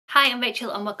Hi, I'm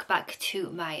Rachel and welcome back to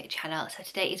my channel. So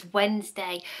today is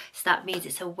Wednesday, so that means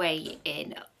it's a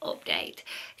weigh-in update.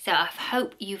 So I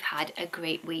hope you've had a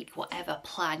great week, whatever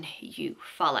plan you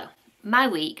follow. My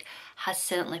week has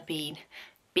certainly been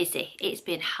busy. It's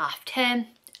been half term.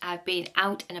 I've been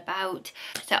out and about.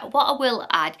 So what I will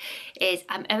add is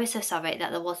I'm ever so sorry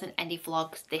that there wasn't any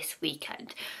vlogs this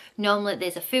weekend. Normally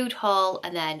there's a food haul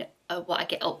and then what I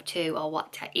get up to or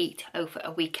what I eat over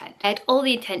a weekend. I had all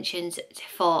the intentions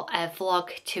for a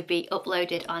vlog to be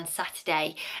uploaded on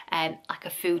Saturday, like a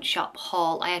food shop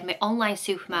haul. I had my online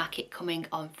supermarket coming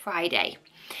on Friday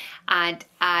and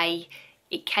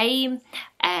it came,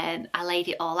 I laid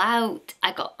it all out,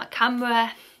 I got my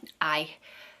camera, I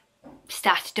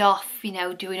started off, you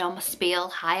know, doing all my spiel,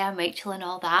 hi I'm Rachel and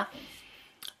all that.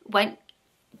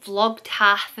 Vlogged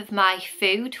half of my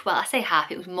food, well I say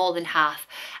half, it was more than half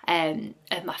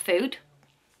of my food,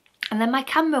 and then my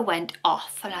camera went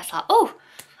off and I was like, oh,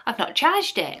 I've not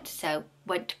charged it. So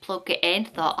went to plug it in,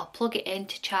 thought I'll plug it in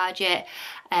to charge it,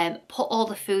 put all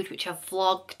the food which I've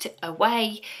vlogged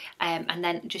away, and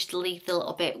then just leave the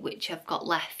little bit which I've got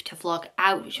left to vlog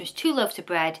out, which was 2 loaves of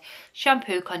bread,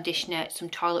 shampoo, conditioner, some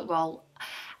toilet roll,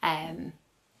 and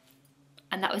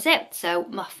that was it. So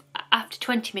after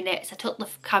 20 minutes I took the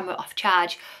camera off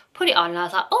charge, put it on, and I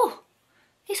was like, oh,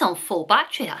 it's on full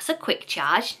battery, that's a quick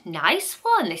charge, nice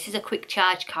one, this is a quick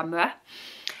charge camera.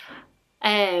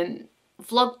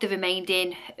 Vlogged the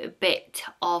remaining bit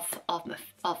of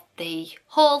the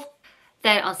haul.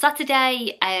 Then on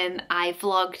Saturday I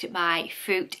vlogged my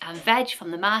fruit and veg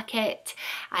from the market,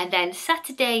 and then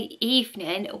Saturday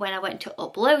evening when I went to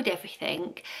upload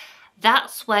everything,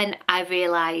 that's when I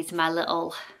realised my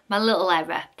little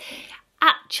error.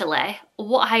 Actually,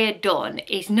 what I had done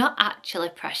is not actually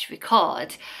press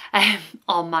record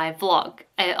on my vlog,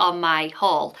 on my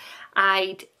haul.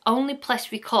 I'd only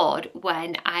press record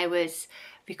when I was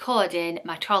recording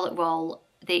my toilet roll,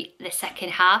 the second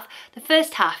half. The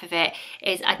first half of it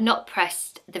is I'd not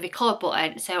pressed the record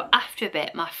button, so after a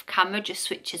bit my camera just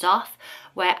switches off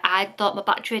where I thought my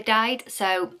battery had died.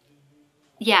 So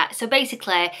yeah, so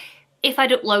basically if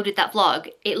I'd uploaded that vlog,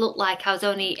 it looked like I was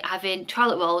only having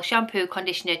toilet roll, shampoo,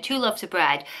 conditioner, 2 loaves of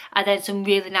bread, and then some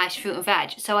really nice fruit and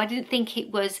veg. So I didn't think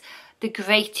it was the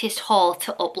greatest haul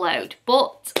to upload.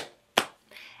 But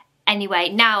anyway,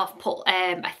 now I've put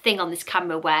a thing on this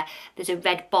camera where there's a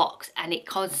red box and it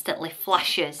constantly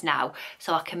flashes now,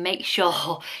 so I can make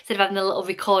sure instead of having a little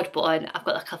record button, I've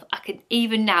got like I can,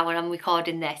 even now when I'm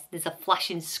recording this, there's a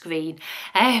flashing screen.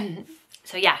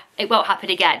 So yeah, it won't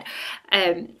happen again.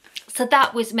 So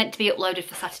that was meant to be uploaded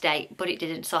for Saturday, but it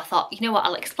didn't. So I thought, you know what,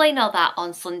 I'll explain all that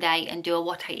on Sunday and do a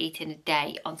what I eat in a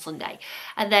day on Sunday.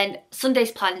 And then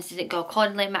Sunday's plans didn't go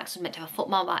accordingly. Max was meant to have a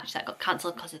football match that got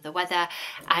cancelled because of the weather,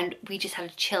 and we just had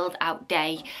a chilled out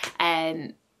day.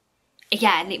 Yeah,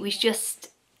 and it was just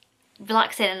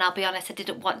relaxing, and I'll be honest, I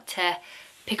didn't want to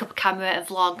pick up a camera and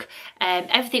vlog.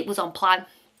 Everything was on plan,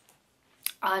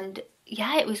 and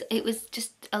yeah, it was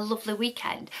just a lovely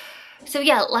weekend. So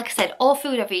yeah, like I said, all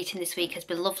food I've eaten this week has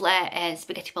been lovely.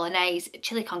 Spaghetti bolognese,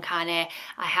 chili con carne.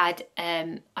 I had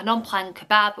an on-plan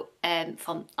kebab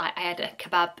I had a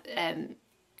kebab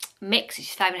mix, which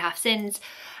is 5.5 sins.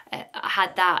 I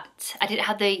had that. I didn't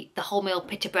have the wholemeal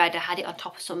pita bread. I had it on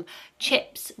top of some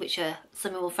chips, which are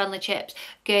slimming friendly chips,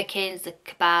 gherkins, the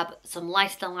kebab, some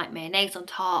lighter than light mayonnaise on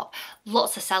top,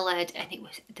 lots of salad, and it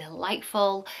was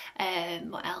delightful.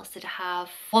 What else did I have?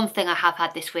 One thing I have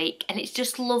had this week, and it's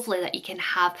just lovely that you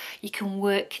can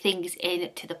work things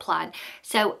into the plan.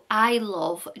 So I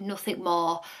love nothing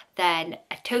more than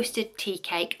a toasted tea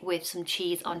cake with some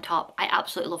cheese on top. I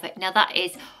absolutely love it. Now that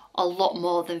is a lot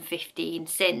more than 15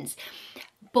 sins,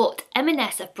 but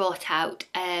M&S have brought out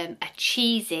a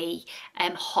cheesy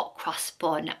hot cross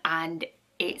bun, and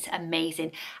it's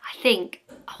amazing. I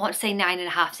want to say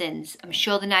 9.5 sins. I'm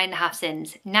sure the 9.5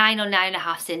 sins, 9 or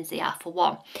 9.5 sins they are for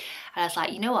one. And I was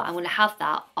like, you know what, I'm going to have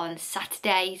that on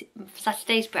Saturday's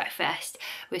breakfast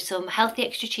with some healthy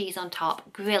extra cheese on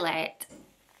top, grill it,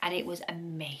 and it was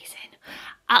amazing.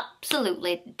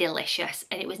 Absolutely delicious.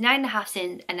 And it was 9.5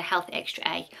 sins and a healthy extra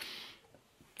A,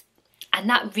 and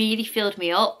that really filled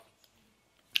me up.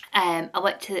 I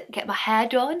went to get my hair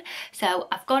done, so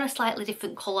I've gone a slightly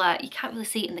different colour. You can't really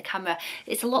see it in the camera,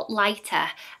 it's a lot lighter.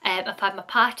 I've had my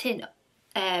parting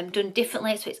done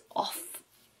differently, so it's off,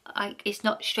 it's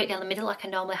not straight down the middle like I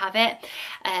normally have it.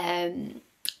 And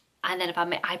then I've had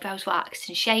my eyebrows waxed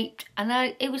and shaped,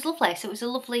 and it was lovely. So it was a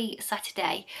lovely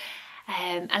Saturday.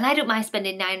 And I don't mind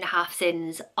spending 9.5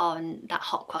 sins on that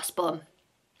hot cross bun.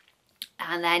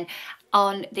 And then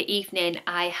on the evening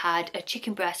I had a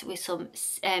chicken breast with some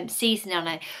seasoning on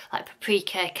it, like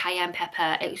paprika, cayenne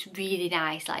pepper. It was really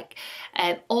nice, like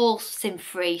all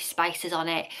sin-free spices on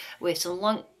it, with some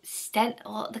what do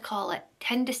they call it,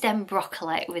 tender stem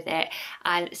broccoli with it,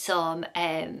 and some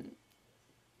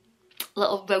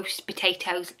little roast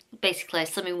potatoes, basically a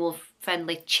Slimming Wolf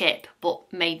friendly chip, but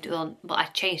I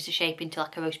changed the shape into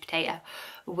like a roast potato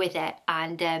with it.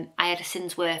 And I had a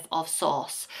sin's worth of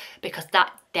sauce, because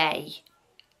that day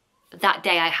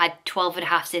I had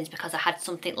 12.5 sins, because I had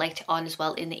something later on as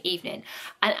well in the evening,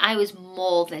 and I was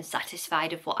more than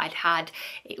satisfied with what I'd had.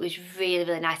 It was really,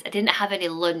 really nice. I didn't have any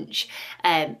lunch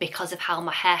because of how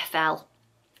my hair fell,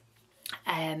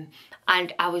 and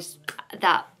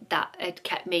that had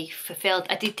kept me fulfilled.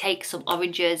 I did take some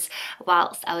oranges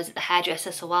whilst I was at the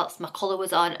hairdresser, so whilst my colour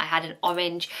was on I had an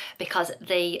orange, because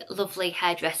the lovely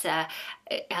hairdresser,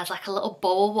 it has like a little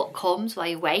bowl what comes while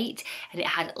you wait, and it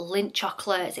had Lindt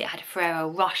chocolates, it had Ferrero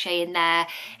Rocher in there,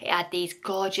 it had these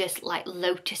gorgeous like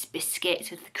lotus biscuits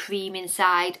with the cream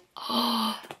inside.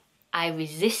 Oh, I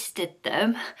resisted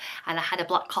them, and I had a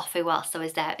black coffee whilst I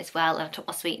was there as well, and I took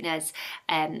my sweeteners.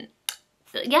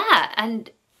 Yeah, and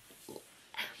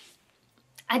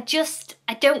I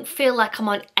don't feel like I'm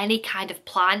on any kind of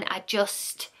plan. I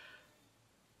just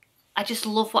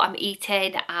love what I'm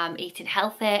eating. I'm eating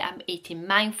healthy, I'm eating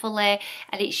mindfully,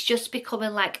 and it's just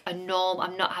becoming like a norm.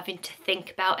 I'm not having to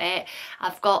think about it.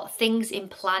 I've got things in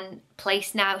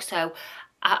place now, so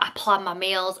I plan my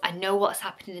meals. I know what's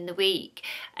happening in the week.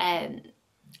 I'm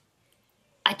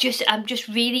just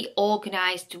really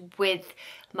organised with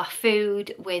my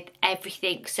food, with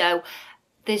everything. So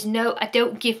there's no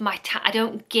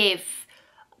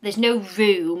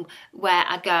room where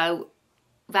I go,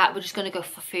 right, we're just going to go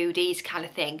for foodies kind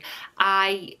of thing.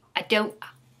 I don't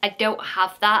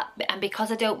have that, and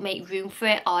because I don't make room for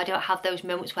it, or I don't have those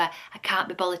moments where I can't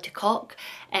be bothered to cook,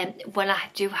 and when I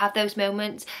do have those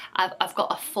moments, I've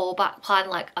got a fallback plan.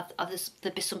 Like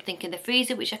there'll be something in the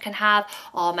freezer which I can have,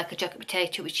 or make a jacket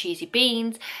potato with cheesy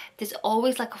beans. There's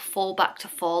always like a fallback to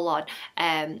fall on,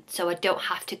 so I don't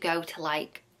have to go to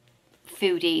like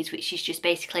foodies, which is just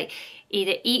basically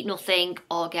either eat nothing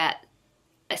or get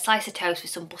a slice of toast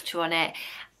with some butter on it,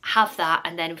 have that,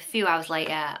 and then a few hours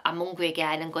later I'm hungry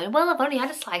again and going, well, I've only had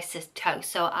a slice of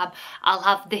toast, so I'll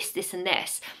have this and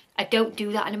this. I don't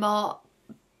do that anymore.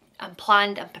 I'm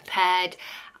planned, I'm prepared.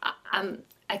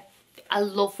 I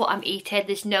love what I'm eating.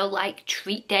 There's no like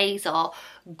treat days or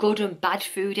good and bad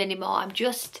food anymore.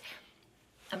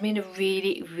 I'm in a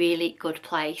really, really good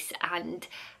place, and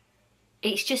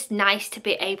it's just nice to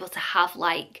be able to have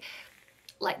like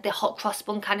the hot cross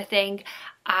bun kind of thing.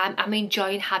 I'm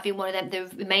enjoying having one of them.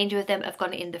 The remainder of them have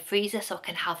gone in the freezer, so I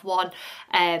can have one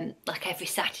like every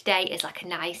Saturday as like a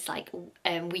nice like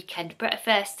weekend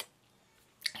breakfast.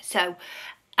 So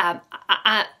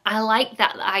I like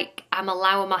that, like I'm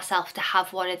allowing myself to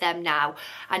have one of them now,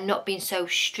 and not being so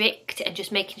strict, and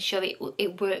just making sure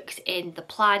it works in the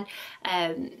plan.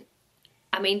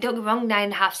 I mean, don't get me wrong,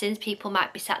 9.5 sins, people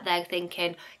might be sat there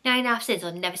thinking, 9.5 sins,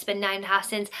 I'll never spend 9.5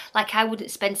 sins. Like, I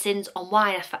wouldn't spend sins on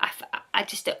wine.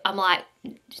 I'm like,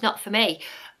 it's not for me.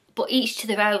 But each to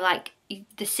their own. Like,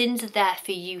 the sins are there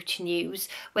for you to use.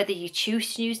 Whether you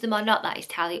choose to use them or not, that is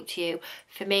entirely up to you.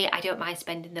 For me, I don't mind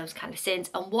spending those kind of sins.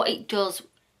 And what it does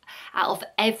out of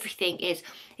everything is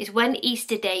when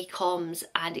Easter Day comes,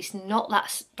 and it's not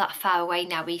that far away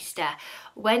now, Easter.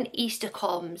 When Easter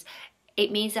comes, it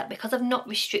means that because I've not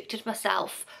restricted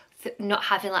myself, not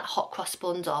having like hot cross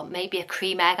buns or maybe a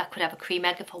cream egg, I could have a cream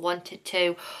egg if I wanted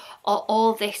to, or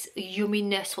all this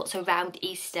yumminess what's around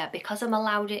Easter, because I'm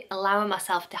allowing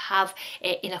myself to have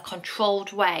it in a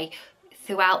controlled way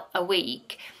throughout a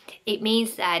week, it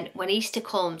means then when Easter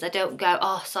comes, I don't go,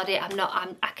 oh sorry, I'm going to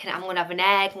have an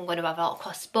egg, I'm going to have a hot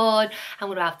cross bun, I'm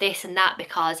going to have this and that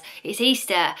because it's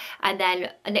Easter, and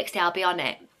then the next day I'll be on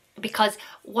it. Because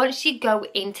once you go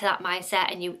into that mindset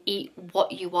and you eat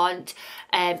what you want,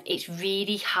 it's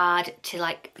really hard to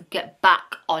like get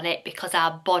back on it, because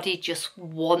our body just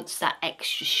wants that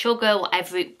extra sugar,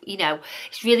 whatever, you know.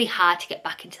 It's really hard to get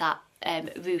back into that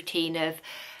routine of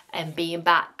being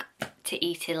back to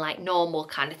eating like normal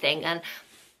kind of thing. And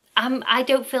I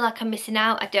don't feel like I'm missing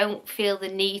out. I don't feel the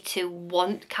need to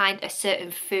want kind of certain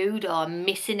food or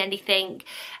missing anything.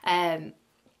 I'm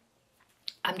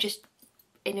just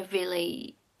in a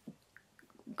really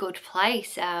good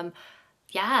place.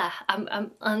 Yeah, I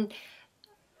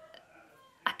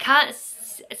can't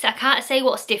say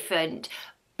what's different,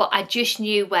 but I just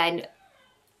knew when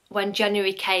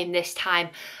January came this time,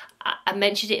 I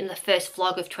mentioned it in the first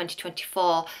vlog of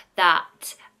 2024,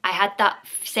 that I had that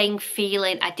same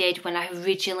feeling I did when I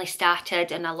originally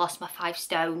started and I lost my 5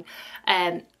 stone.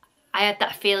 I had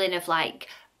that feeling of like,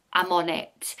 I'm on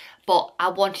it, but I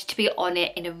wanted to be on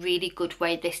it in a really good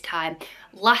way this time.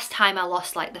 Last time I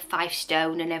lost like the 5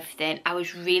 stone and everything, I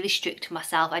was really strict to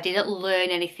myself. I didn't learn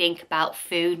anything about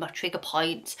food, my trigger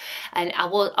points, and I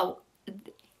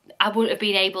wouldn't have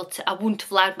been able to, I wouldn't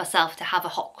have allowed myself to have a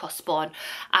hot cross bun.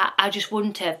 I just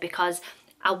wouldn't have, because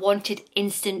I wanted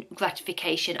instant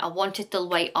gratification. I wanted the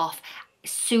weight off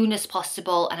as soon as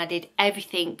possible, and I did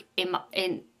everything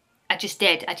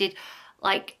I did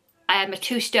like a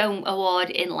 2 stone award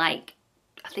in like,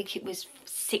 I think it was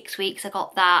 6 weeks I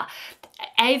got that.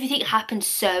 Everything happened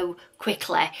so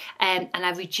quickly, and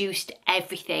I reduced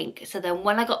everything. So then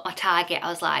when I got my target, I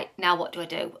was like, now what do I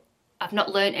do? I've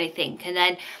not learned anything. And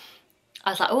then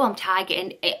I was like, oh, I'm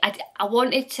targeting. I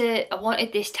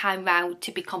wanted this time round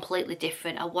to be completely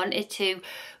different. I wanted to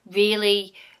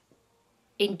really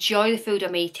enjoy the food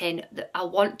I'm eating. I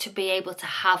want to be able to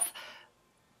have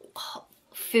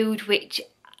food which,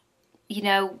 you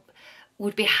know,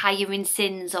 would be higher in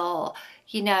sins, or,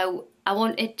 you know, I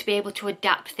wanted to be able to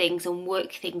adapt things and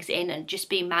work things in and just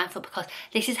be mindful, because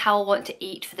this is how I want to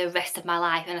eat for the rest of my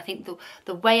life. And I think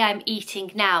the way I'm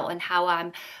eating now and how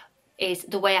I'm is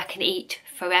the way I can eat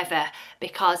forever,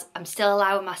 because I'm still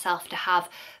allowing myself to have,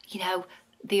 you know,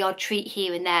 the odd treat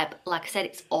here and there, but like I said,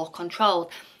 it's all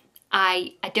controlled.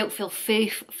 I don't feel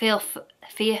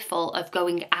fearful of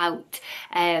going out.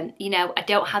 You know, I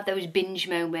don't have those binge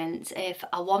moments. If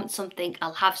I want something,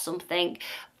 I'll have something,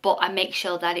 but I make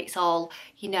sure that it's all,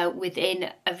 you know,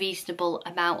 within a reasonable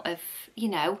amount of, you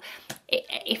know,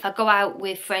 if I go out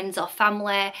with friends or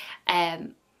family,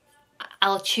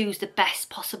 I'll choose the best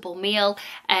possible meal.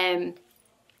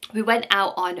 We went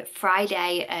out on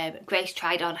Friday. Grace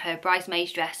tried on her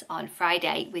bridesmaid's dress on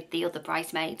Friday with the other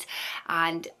bridesmaids,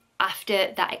 and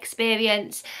after that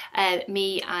experience,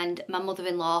 me and my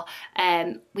mother-in-law,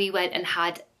 we went and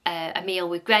had a meal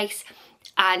with Grace,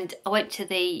 and I went to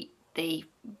the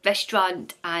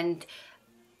restaurant, and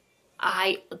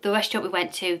the restaurant we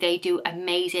went to, they do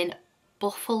amazing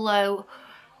buffalo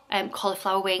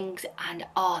cauliflower wings, and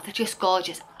oh, they're just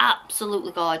gorgeous,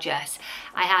 absolutely gorgeous.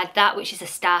 I had that, which is a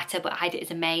starter, but I had it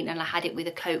as a main, and I had it with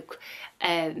a Coke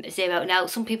Zero. Now,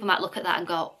 some people might look at that and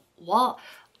go, what?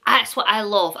 That's what I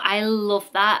love. I love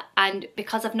that, and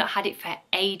because I've not had it for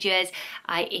ages,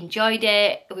 I enjoyed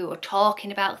it. We were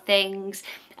talking about things,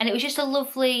 and it was just a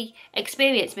lovely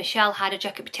experience. Michelle had a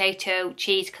jacket potato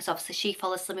cheese, because obviously she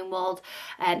follows Slimming World,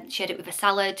 and she had it with a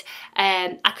salad.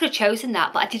 I could have chosen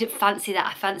that, but I didn't fancy that.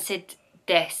 I fancied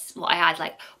this, what I had,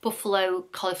 like buffalo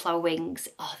cauliflower wings.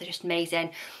 Oh, they're just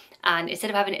amazing. And instead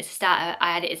of having it as a starter,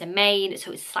 I had it as a main,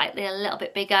 so it's slightly a little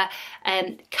bit bigger.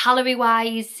 Calorie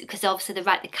wise, because obviously they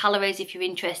write the calories if you're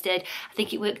interested, I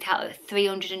think it worked out at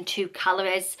 302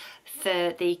 calories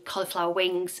for the cauliflower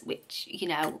wings, which, you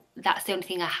know, that's the only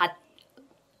thing I had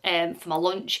for my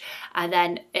lunch. And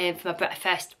then for my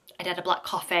breakfast, I had a black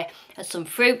coffee and some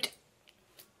fruit.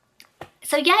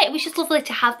 So yeah, it was just lovely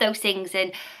to have those things,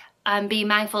 and be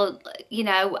mindful, you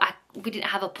know. We didn't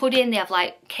have a pudding. They have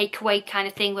like cake away kind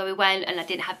of thing where we went, and I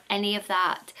didn't have any of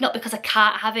that. Not because I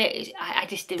can't have it, I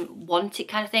just didn't want it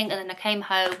kind of thing. And then I came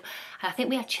home, and I think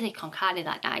we had chili con carne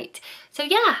that night. So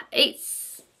yeah,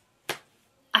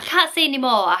 I can't say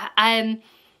anymore. I'm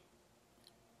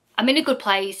in a good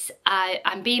place.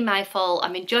 I'm being mindful.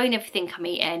 I'm enjoying everything I'm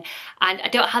eating, and I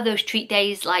don't have those treat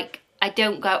days. Like, I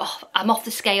don't go, oh, I'm off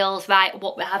the scales, right,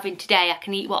 what we're having today, I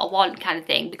can eat what I want kind of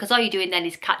thing, because all you're doing then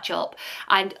is catch up.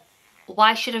 And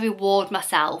why should I reward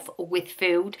myself with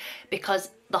food?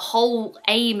 Because the whole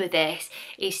aim of this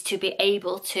is to be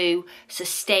able to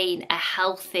sustain a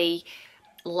healthy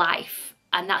life,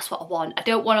 and that's what I want. I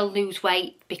don't want to lose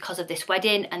weight because of this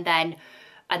wedding and then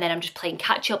I'm just playing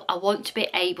catch up. I want to be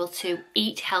able to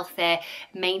eat healthy,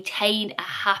 maintain a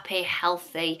happy,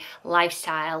 healthy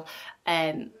lifestyle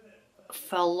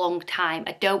for a long time.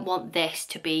 I don't want this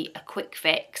to be a quick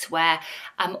fix where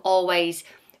I'm always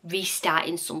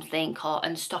restarting something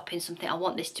and stopping something. I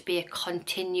want this to be a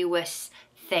continuous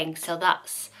thing. So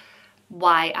that's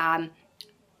why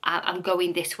I'm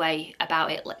going this way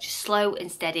about it. Let's just slow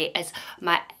and steady, as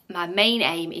my main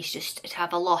aim is just to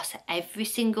have a loss every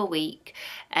single week,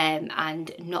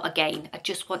 and not again. I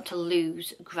just want to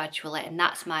lose gradually, and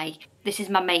this is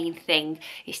my main thing,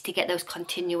 is to get those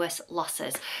continuous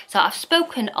losses. So I've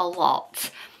spoken a lot,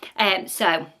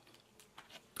 so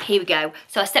here we go.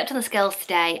 So I stepped on the scales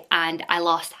today and I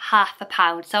lost ½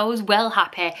 pound, so I was well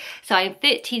happy. So I'm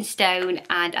 13 stone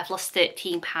and I've lost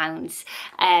 13 pounds.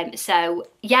 So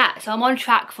yeah, so I'm on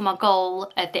track for my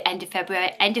goal at the end of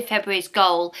February. End of February's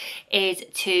goal is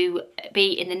to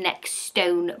be in the next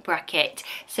stone bracket.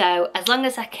 So as long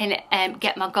as I can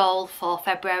get my goal for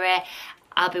February,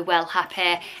 I'll be well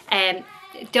happy.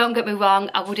 Don't get me wrong,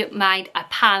 I wouldn't mind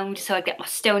 £1, so I'd get my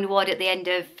stone award at the end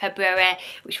of February,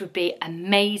 which would be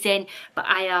amazing. But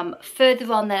I am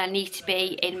further on than I need to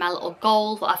be in my little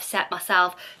goal that I've set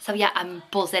myself. So yeah, I'm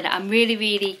buzzing. I'm really,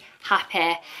 really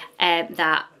happy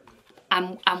that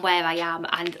I'm where I am.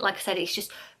 And like I said, it's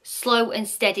just slow and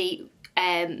steady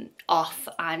off,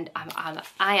 and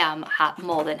I am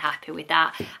more than happy with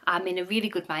that. I'm in a really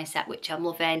good mindset, which I'm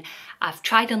loving. I've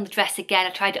tried on the dress again. I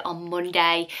tried it on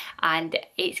Monday and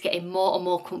it's getting more and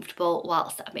more comfortable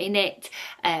whilst I'm in it.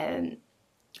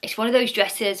 It's one of those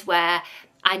dresses where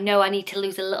I know I need to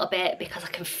lose a little bit because I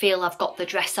can feel I've got the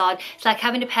dress on. It's like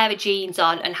having a pair of jeans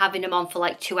on and having them on for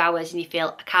like 2 hours and you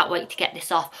feel, I can't wait to get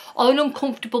this off. Or an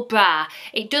uncomfortable bra.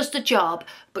 It does the job,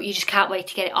 but you just can't wait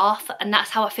to get it off. And that's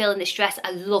how I feel in this dress.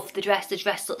 I love the dress. The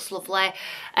dress looks lovely.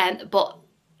 But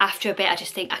after a bit, I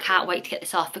just think I can't wait to get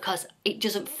this off because it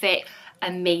doesn't fit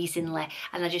amazingly.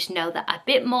 And I just know that a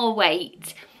bit more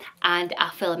weight and I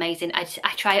feel amazing. I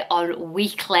try it on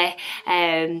weekly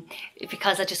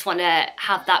because I just want to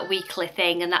have that weekly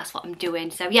thing, and that's what I'm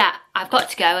doing. So yeah, I've got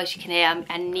to go, as you can hear,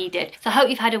 I need it. So I hope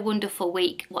you've had a wonderful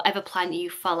week, whatever plan you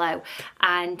follow.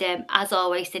 And as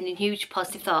always, sending huge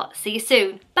positive thoughts. See you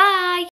soon. Bye.